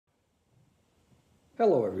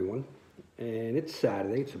Hello everyone, and it's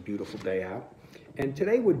Saturday, it's a beautiful day out, and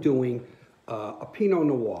today we're doing a Pinot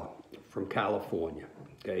Noir from California,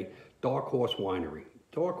 okay? Dark Horse Winery.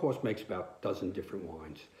 Dark Horse makes about a dozen different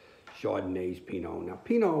wines, Chardonnays, Pinot. Now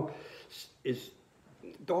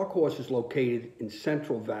Dark Horse is located in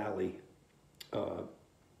Central Valley,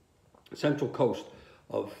 central coast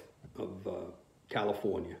of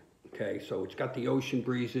California, okay? So it's got the ocean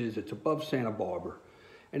breezes, it's above Santa Barbara.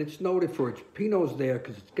 And it's noted for its Pinots there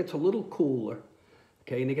because it gets a little cooler,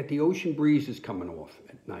 okay? And they get the ocean breezes coming off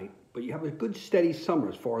at night. But you have a good steady summer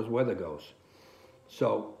as far as weather goes.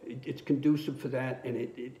 So it's conducive for that, and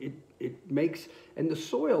it makes, and the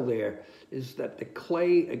soil there is that the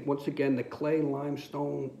clay, once again, the clay,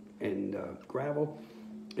 limestone, and gravel.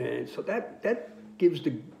 And so that gives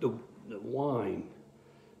the wine,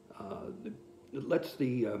 it lets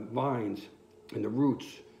the vines and the roots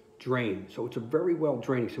drain. So it's a very well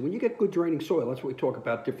draining. So when you get good draining soil, that's what we talk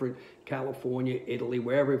about, different California, Italy,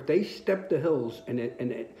 wherever, if they step the hills,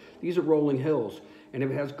 these are rolling hills, and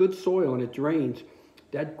if it has good soil and it drains,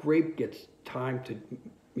 that grape gets time to,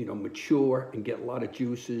 mature and get a lot of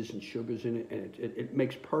juices and sugars in it, and it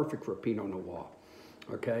makes perfect for a Pinot Noir,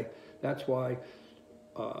 okay? That's why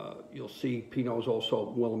you'll see Pinots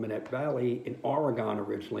also Willamette Valley in Oregon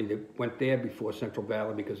originally. They went there before Central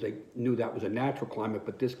Valley because they knew that was a natural climate,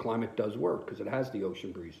 but this climate does work because it has the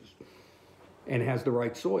ocean breezes and it has the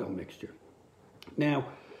right soil mixture. Now,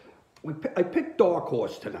 I picked Dark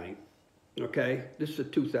Horse tonight, okay? This is a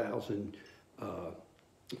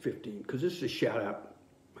 2015, because this is a shout out,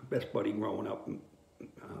 my best buddy growing up,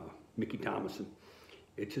 Mickey Thomason.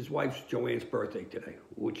 It's his wife's Joanne's birthday today,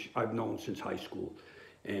 which I've known since high school.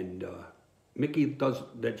 And Mickey does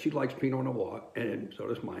that. She likes Pinot Noir, and so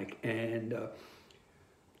does Mike. And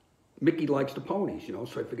Mickey likes the ponies,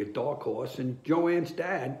 so I figured Dark Horse. And Joanne's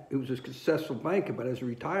dad, who was a successful banker, but as a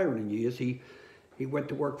retiring in years, he went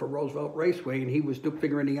to work for Roosevelt Raceway, and he was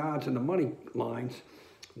figuring the odds and the money lines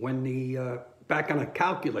when back on a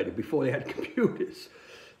calculator before they had computers.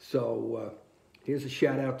 So here's a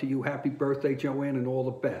shout out to you. Happy birthday, Joanne, and all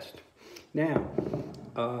the best. Now,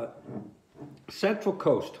 Central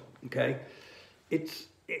Coast, okay? This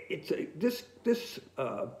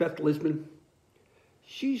Beth Lisbon,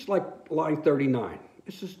 she's like line 39.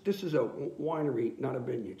 This is a winery, not a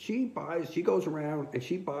vineyard. She goes around and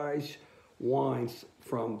she buys wines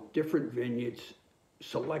from different vineyards,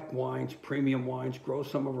 select wines, premium wines, grows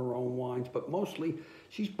some of her own wines, but mostly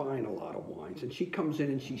she's buying a lot of wines. And she comes in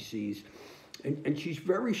and she sees, and she's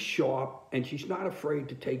very sharp, and she's not afraid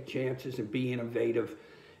to take chances and be innovative.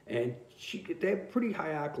 And they have pretty high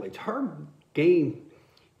accolades. Her game,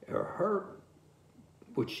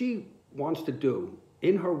 what she wants to do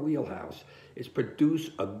in her wheelhouse is produce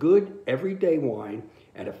a good everyday wine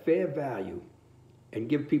at a fair value and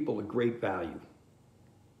give people a great value.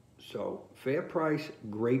 So fair price,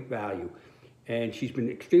 great value. And she's been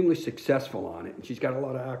extremely successful on it, and she's got a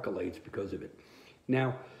lot of accolades because of it.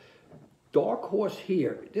 Now, Dark Horse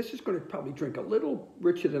here, this is going to probably drink a little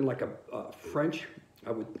richer than like a French.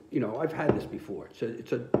 I've had this before.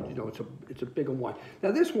 It's a bigger wine.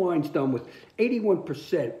 Now this wine's done with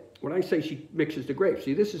 81%. When I say she mixes the grapes,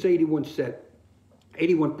 see, this is 81%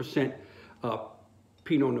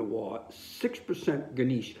 Pinot Noir, 6%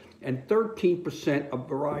 Grenache, and 13% of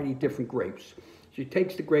variety different grapes. She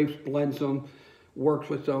takes the grapes, blends them, works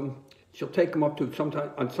with them. She'll take them up to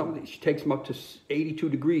she takes them up to 82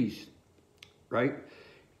 degrees, right?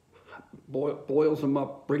 Boils them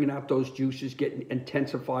up, bringing out those juices,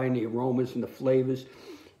 intensifying the aromas and the flavors,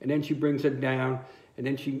 and then she brings it down, and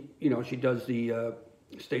then she does the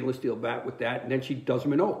stainless steel vat with that, and then she does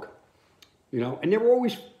them in oak, and they're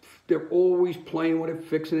always playing with it,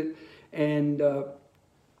 fixing it, and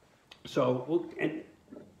and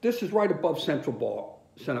this is right above Santa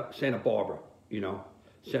Barbara,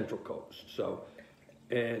 Central Coast, so,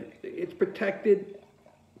 and it's protected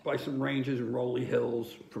by some ranges and rolly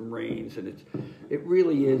hills from rains, and it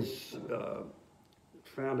really is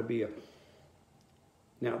found to be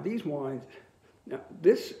now these wines,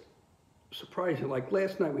 this surprising, like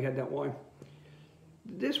last night we had that wine,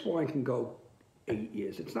 this wine can go 8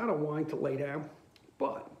 years. It's not a wine to lay down,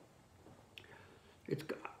 but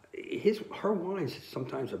her wines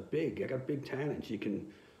sometimes are big. I got big tannins. You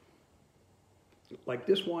can, like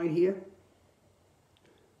this wine here,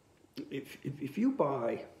 if you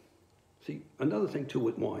buy, see, another thing too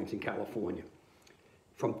with wines in California,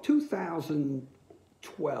 from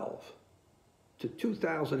 2012 to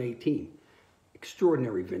 2018,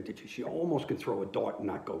 extraordinary vintages. You almost can throw a dart and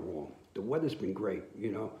not go wrong. The weather's been great,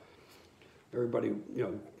 Everybody,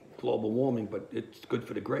 global warming, but it's good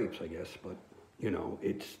for the grapes, I guess. But You know,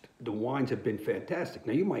 the wines have been fantastic.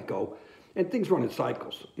 Now you might go, and things run in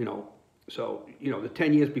cycles, you know. So, you know, the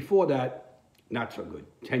 10 years before that, not so good.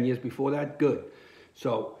 10 years before that, good.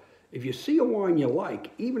 So if you see a wine you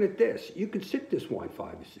like, even at this, you can sit this wine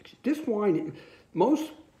 5 or 6 years. This wine,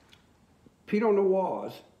 most Pinot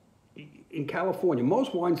Noirs in California,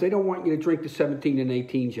 most wines, they don't want you to drink the 17 and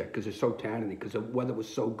 18s yet because they're so tanniny, because the weather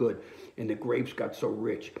was so good and the grapes got so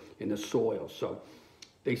rich in the soil. So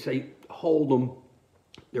they say, hold them,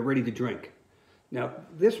 they're ready to drink. Now,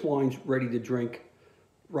 this wine's ready to drink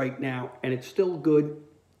right now, and it's still good,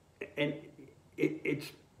 and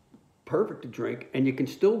it's perfect to drink, and you can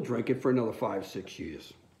still drink it for another 5, 6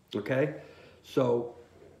 years, okay? So,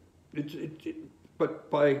 but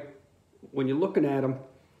when you're looking at them,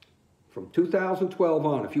 from 2012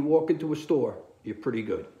 on, if you walk into a store, you're pretty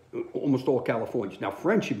good. Almost all Californians. Now,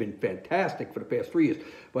 French have been fantastic for the past 3 years,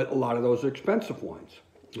 but a lot of those are expensive wines,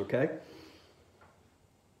 okay?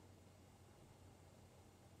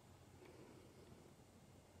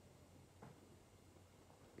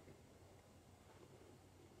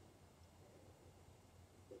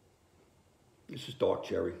 This is dark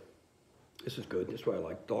cherry. This is good. This is what I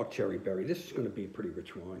like. Dark cherry berry. This is going to be a pretty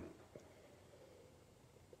rich wine.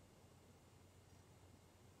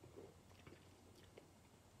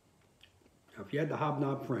 Now, if you had the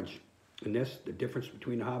Hobnob French, and this, the difference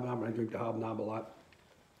between the Hobnob, and I drink the Hobnob a lot,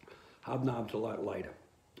 Hobnob's a lot lighter.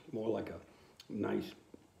 More like a nice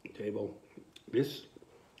table. This,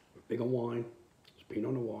 bigger wine, it's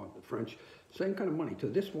Pinot Noir, the French, same kind of money too.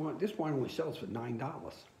 This wine only sells for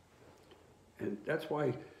 $9. And that's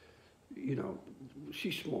why, you know,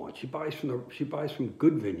 she's smart. She buys from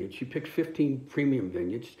good vineyards. She picks 15 premium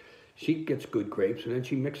vineyards. She gets good grapes, and then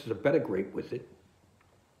she mixes a better grape with it.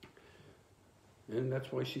 And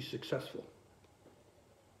that's why she's successful.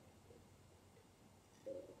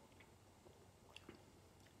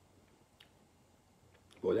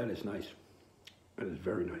 Boy, that is nice. That is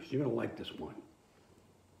very nice. You're gonna like this wine.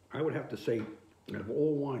 I would have to say, out of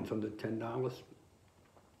all wines under $10,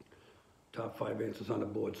 top 5 answers on the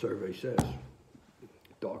board survey says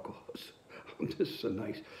Dark Horse. This is a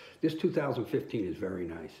nice. This 2015 is very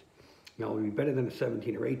nice. Now it'll be better than a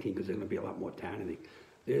 17 or 18 because there's going to be a lot more tannin.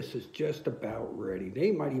 This is just about ready.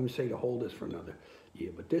 They might even say to hold this for another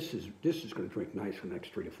year, but this is going to drink nice for the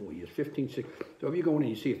next 3 to 4 years. 15, 6. So if you go in and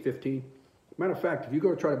you see a 15, matter of fact, if you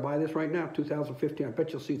go to try to buy this right now, 2015, I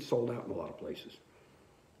bet you'll see it sold out in a lot of places.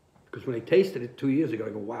 Because when they tasted it 2 years ago,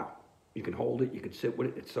 they go, wow, you can hold it, you can sit with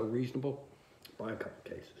it, it's so reasonable. Buy a couple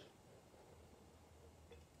cases.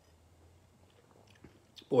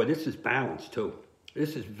 Boy, this is balanced too.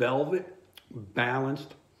 This is velvet,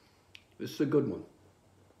 balanced. This is a good one.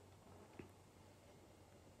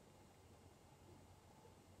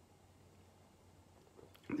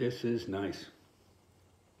 This is nice.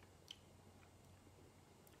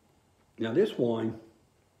 Now this wine,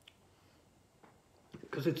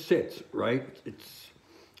 because it sits, right?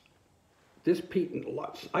 This peat,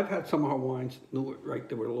 I've had some of our wines, right,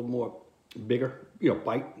 that were a little more bigger, you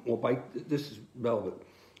know, more bite. This is velvet.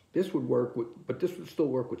 This would work with, but this would still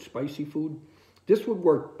work with spicy food. This would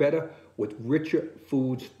work better with richer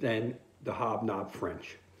foods than the Hobnob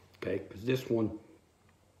French, okay? Because this one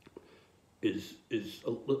is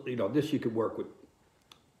you know, this you could work with,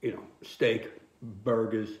 you know, steak,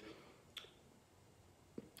 burgers,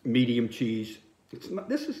 medium cheese. It's not,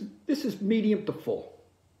 this is medium to full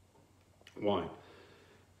wine.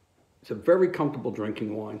 It's a very comfortable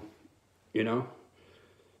drinking wine, you know?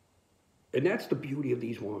 And that's the beauty of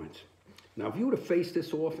these wines. Now, if you were to face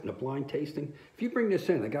this off in a blind tasting, if you bring this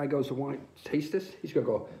in, the guy goes to wine, taste this, he's gonna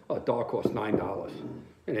go, oh, Dark Horse, $9.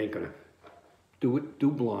 It ain't gonna do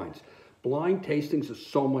blinds. Blind tastings are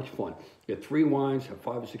so much fun. You get 3 wines, have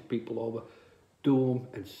 5 or 6 people over, do them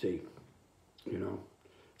and see, you know?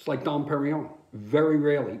 It's like Dom Perignon. Very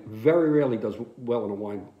rarely does well in a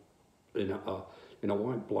wine, in a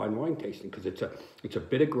blind wine tasting, because it's a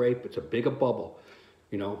bitter grape, it's a bigger bubble,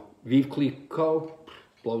 you know. Veuve Clicquot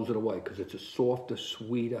blows it away because it's a softer,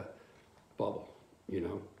 sweeter bubble, you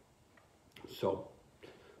know. So,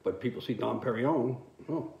 but people see Dom Perignon,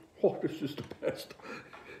 oh, this is the best,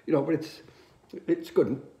 you know. But it's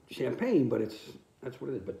good champagne, but that's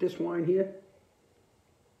what it is. But this wine here,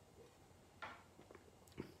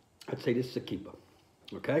 I'd say this is a keeper.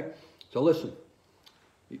 Okay? So listen,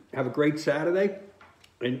 have a great Saturday.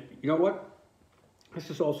 And you know what? This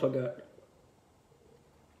has also got,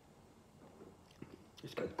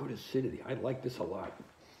 it's got good acidity. I like this a lot.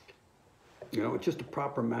 You know, it's just a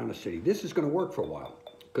proper amount of acidity. This is going to work for a while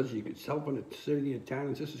because you can helping acidity and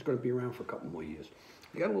tannins. This is going to be around for a couple more years.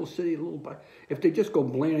 You got a little acidity, a little bite. If they just go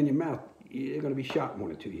bland in your mouth, you're going to be shot in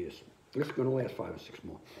 1 or 2 years. This is going to last 5 or 6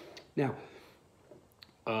 more. Now,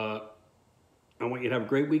 I want you to have a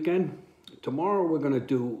great weekend. Tomorrow we're going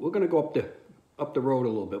to go up the road a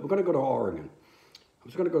little bit. We're going to go to Oregon. I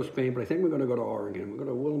was going to go to Spain, but I think we're going to go to Oregon. We're going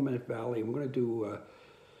to Willamette Valley. And we're going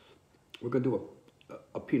to do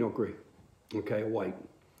a Pinot Gris, okay, a white.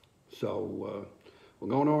 So we're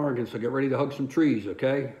going to Oregon, so get ready to hug some trees,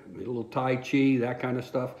 okay? A little Tai Chi, that kind of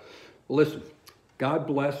stuff. Well, listen, God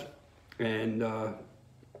bless, and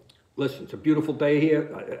listen, it's a beautiful day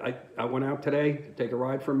here. I went out today to take a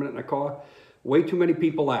ride for a minute in a car. Way too many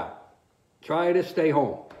people out. Try to stay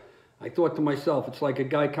home. I thought to myself, it's like a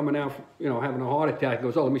guy coming out, having a heart attack,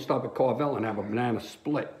 goes, oh, let me stop at Carvel and have a banana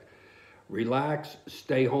split. Relax,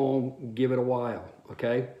 stay home, give it a while,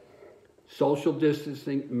 okay? Social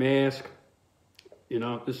distancing, mask,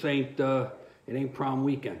 this ain't, it ain't prom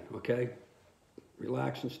weekend, okay?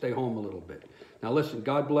 Relax and stay home a little bit. Now listen,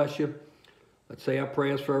 God bless you. Let's say our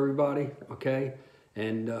prayers for everybody, okay?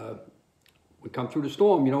 And we come through the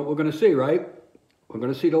storm, you know what we're gonna see, right? We're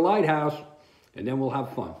gonna see the lighthouse, and then we'll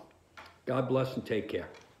have fun. God bless and take care.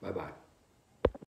 Bye-bye.